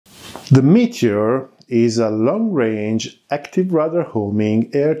The Meteor is a long-range, active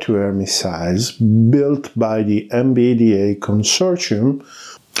rudder-homing air-to-air missiles built by the MBDA consortium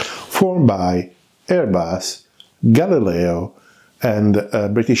formed by Airbus, Galileo and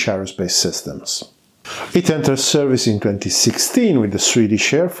British Aerospace Systems. It entered service in 2016 with the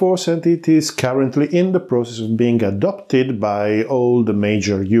Swedish Air Force, and it is currently in the process of being adopted by all the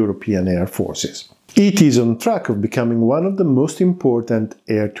major European air forces. It is on track of becoming one of the most important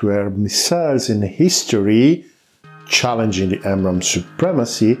air-to-air missiles in history, challenging the AMRAAM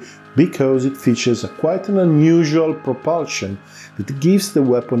supremacy because it features quite an unusual propulsion that gives the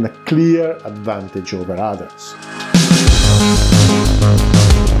weapon a clear advantage over others.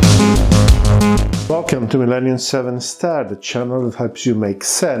 Welcome to Millennium 7 Star, the channel that helps you make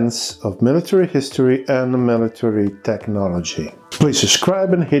sense of military history and military technology. Please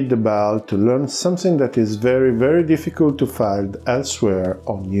subscribe and hit the bell to learn something that is very difficult to find elsewhere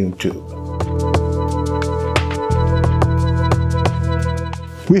on YouTube.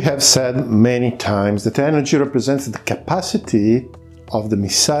 We have said many times that energy represents the capacity of the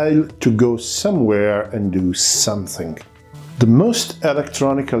missile to go somewhere and do something. The most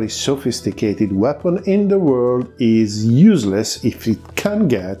electronically sophisticated weapon in the world is useless if it can't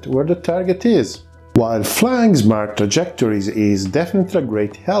get where the target is. While flying smart trajectories is definitely a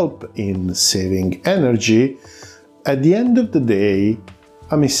great help in saving energy, at the end of the day,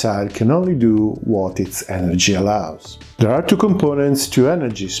 a missile can only do what its energy allows. There are two components to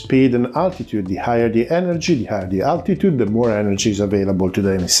energy: speed and altitude. The higher the energy, the higher the altitude, the more energy is available to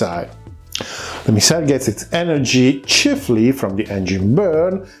the missile. The missile gets its energy chiefly from the engine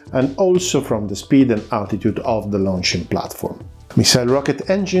burn and also from the speed and altitude of the launching platform. Missile rocket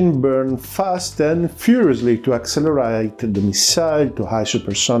engine burn fast and furiously to accelerate the missile to high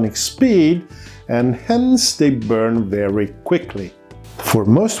supersonic speed, and hence they burn very quickly. For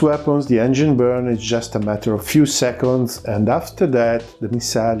most weapons, the engine burn is just a matter of few seconds, and after that the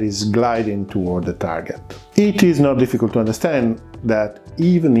missile is gliding toward the target. It is not difficult to understand that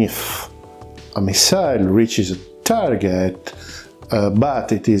even if a missile reaches a target,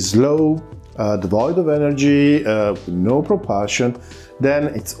 but it is low, devoid of energy, with no propulsion, then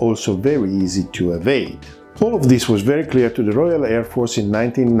it's also very easy to evade. All of this was very clear to the Royal Air Force in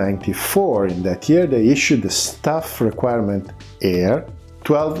 1994. In that year they issued the Staff Requirement Air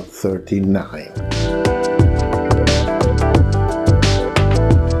 1239.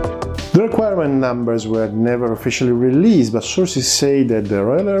 The requirement numbers were never officially released, but sources say that the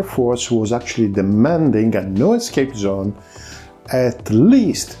Royal Air Force was actually demanding a no-escape zone at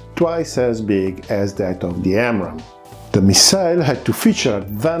least twice as big as that of the AMRAAM. The missile had to feature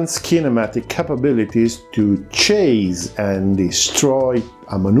advanced kinematic capabilities to chase and destroy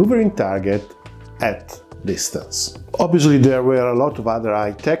a maneuvering target at distance. Obviously there were a lot of other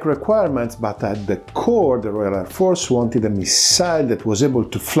high-tech requirements, but at the core the Royal Air Force wanted a missile that was able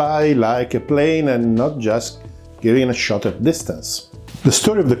to fly like a plane and not just giving a shot at distance. The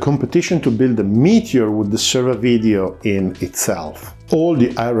story of the competition to build the Meteor would deserve a video in itself. All the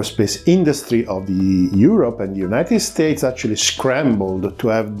aerospace industry of Europe and the United States actually scrambled to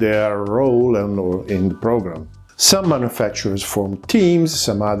have their role in the program. Some manufacturers formed teams,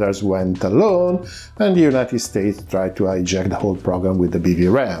 some others went alone, and the United States tried to hijack the whole program with the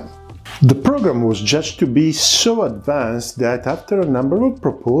BVRAM. The program was judged to be so advanced that after a number of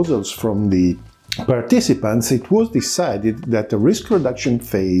proposals from the participants, it was decided that a risk reduction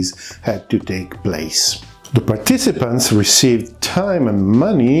phase had to take place. The participants received time and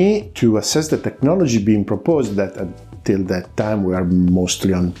money to assess the technology being proposed that until that time were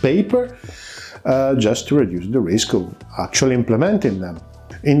mostly on paper, just to reduce the risk of actually implementing them.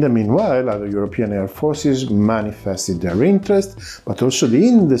 In the meanwhile, other European air forces manifested their interest, but also the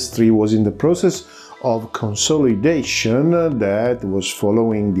industry was in the process of consolidation that was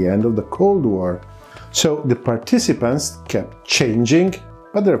following the end of the Cold War. So the participants kept changing,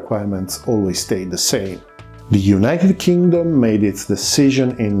 but the requirements always stayed the same. The United Kingdom made its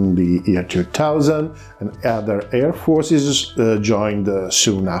decision in the year 2000, and other air forces joined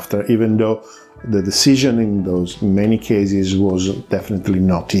soon after, even though the decision in those many cases was definitely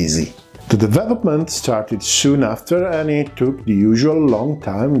not easy. The development started soon after, and it took the usual long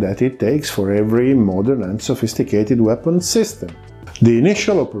time that it takes for every modern and sophisticated weapon system. The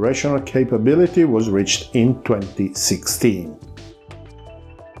initial operational capability was reached in 2016.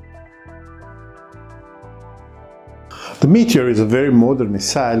 The Meteor is a very modern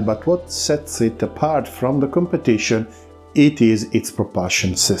missile, but what sets it apart from the competition, it is its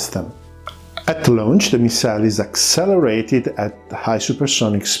propulsion system. At launch, the missile is accelerated at high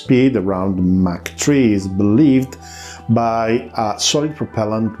supersonic speed, around Mach 3 is believed, by a solid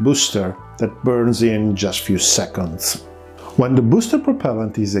propellant booster that burns in just a few seconds. When the booster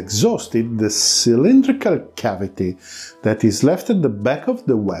propellant is exhausted, the cylindrical cavity that is left at the back of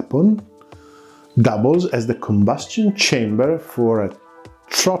the weapon doubles as the combustion chamber for a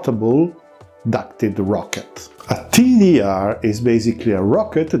throttable ducted rocket. A TDR is basically a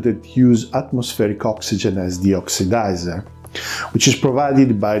rocket that uses atmospheric oxygen as the oxidizer, which is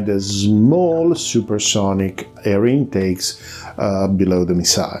provided by the small supersonic air intakes below the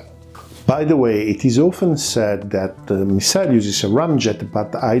missile. By the way, it is often said that the missile uses a ramjet,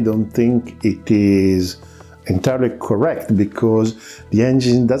 but I don't think it is entirely correct because the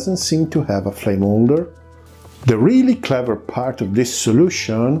engine doesn't seem to have a flame holder. The really clever part of this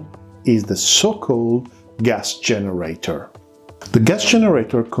solution is the so-called gas generator. The gas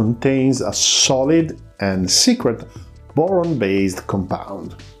generator contains a solid and secret boron-based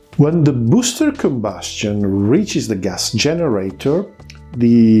compound. When the booster combustion reaches the gas generator,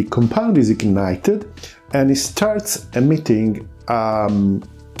 the compound is ignited and it starts emitting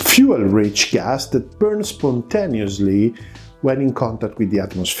fuel-rich gas that burns spontaneously when in contact with the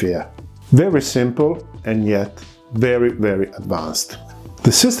atmosphere. Very simple and yet very, very advanced.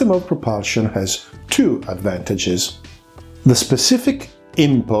 The system of propulsion has two advantages. The specific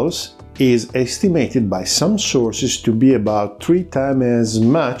impulse is estimated by some sources to be about 3 times as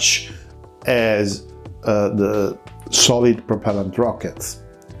much as the solid propellant rockets,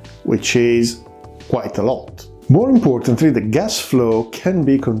 which is quite a lot. More importantly, the gas flow can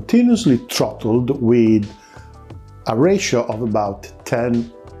be continuously throttled with a ratio of about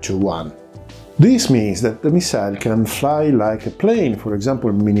 10:1. This means that the missile can fly like a plane, for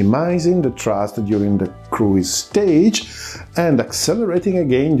example, minimizing the thrust during the cruise stage and accelerating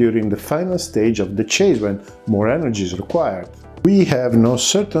again during the final stage of the chase when more energy is required. We have no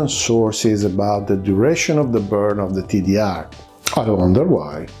certain sources about the duration of the burn of the TDR. I wonder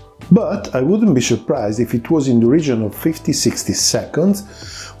why. But I wouldn't be surprised if it was in the region of 50-60 seconds,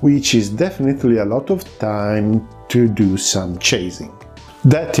 which is definitely a lot of time to do some chasing.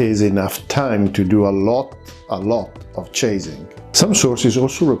 That is enough time to do a lot of chasing. Some sources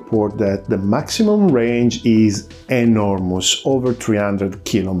also report that the maximum range is enormous, over 300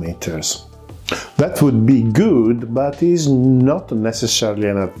 kilometers. That would be good, but is not necessarily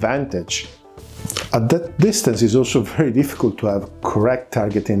an advantage. At that distance it's also very difficult to have correct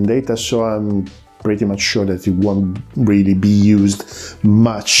targeting data, so I'm pretty much sure that it won't really be used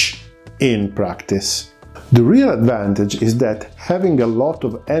much in practice. The real advantage is that having a lot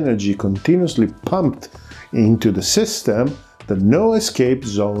of energy continuously pumped into the system, the no escape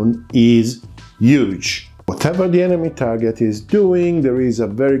zone is huge. Whatever the enemy target is doing, there is a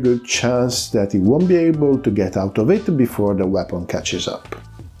very good chance that it won't be able to get out of it before the weapon catches up.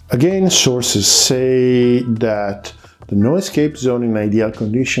 Again, sources say that the no escape zone in ideal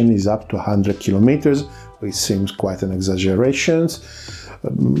condition is up to 100 kilometers, which seems quite an exaggeration.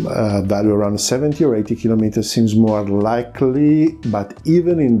 Value around 70 or 80 kilometers seems more likely, but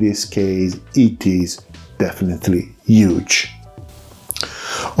even in this case, it is definitely huge.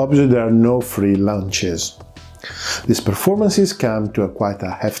 Obviously, there are no free lunches. These performances come to quite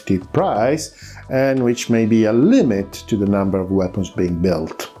a hefty price, and which may be a limit to the number of weapons being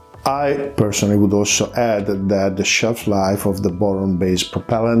built. I personally would also add that the shelf life of the boron-based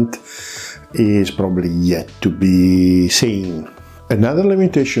propellant is probably yet to be seen. Another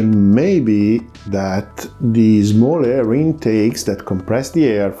limitation may be that the small air intakes that compress the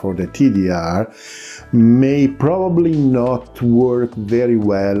air for the TDR may probably not work very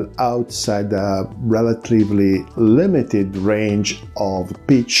well outside a relatively limited range of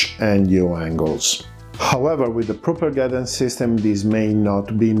pitch and yaw angles. However, with the proper guidance system, this may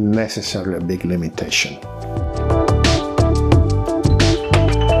not be necessarily a big limitation.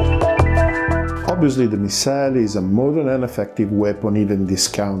 Obviously, the missile is a modern and effective weapon, even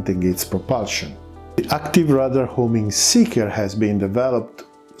discounting its propulsion. The active radar homing seeker has been developed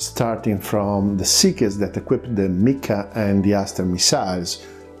starting from the seekers that equip the Mika and the Aster missiles,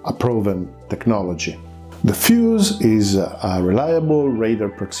 a proven technology. The fuse is a reliable radar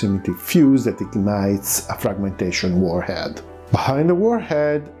proximity fuse that ignites a fragmentation warhead. Behind the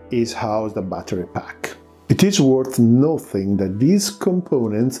warhead is housed a battery pack. It is worth noting that these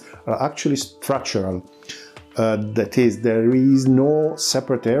components are actually structural. That is, there is no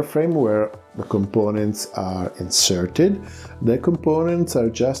separate airframe where the components are inserted. The components are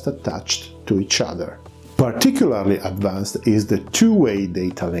just attached to each other. Particularly advanced is the two-way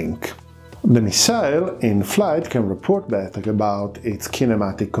data link. The missile in flight can report back about its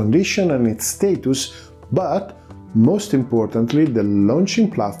kinematic condition and its status, but most importantly, the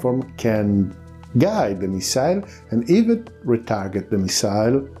launching platform can guide the missile and even retarget the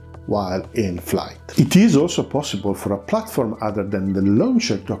missile while in flight. It is also possible for a platform other than the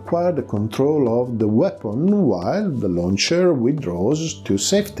launcher to acquire the control of the weapon while the launcher withdraws to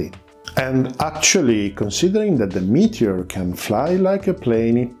safety. And actually, considering that the Meteor can fly like a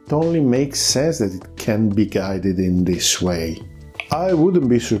plane, it only makes sense that it can be guided in this way. I wouldn't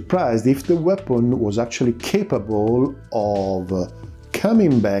be surprised if the weapon was actually capable of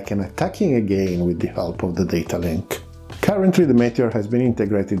coming back and attacking again with the help of the data link. Currently, the Meteor has been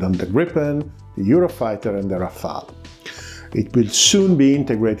integrated on the Gripen, the Eurofighter and the Rafale. It will soon be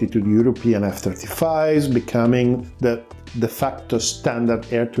integrated to the European F-35s, becoming the de facto standard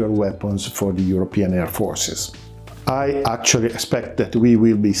air-to-air weapons for the European Air Forces. I actually expect that we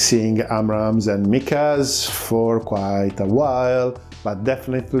will be seeing AMRAAMs and MICAs for quite a while, but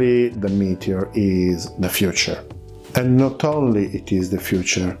definitely the Meteor is the future. And not only it is the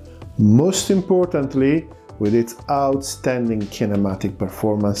future, most importantly, with its outstanding kinematic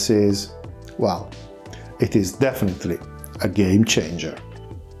performances, well, it is definitely a game changer.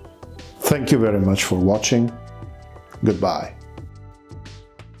 Thank you very much for watching. Goodbye.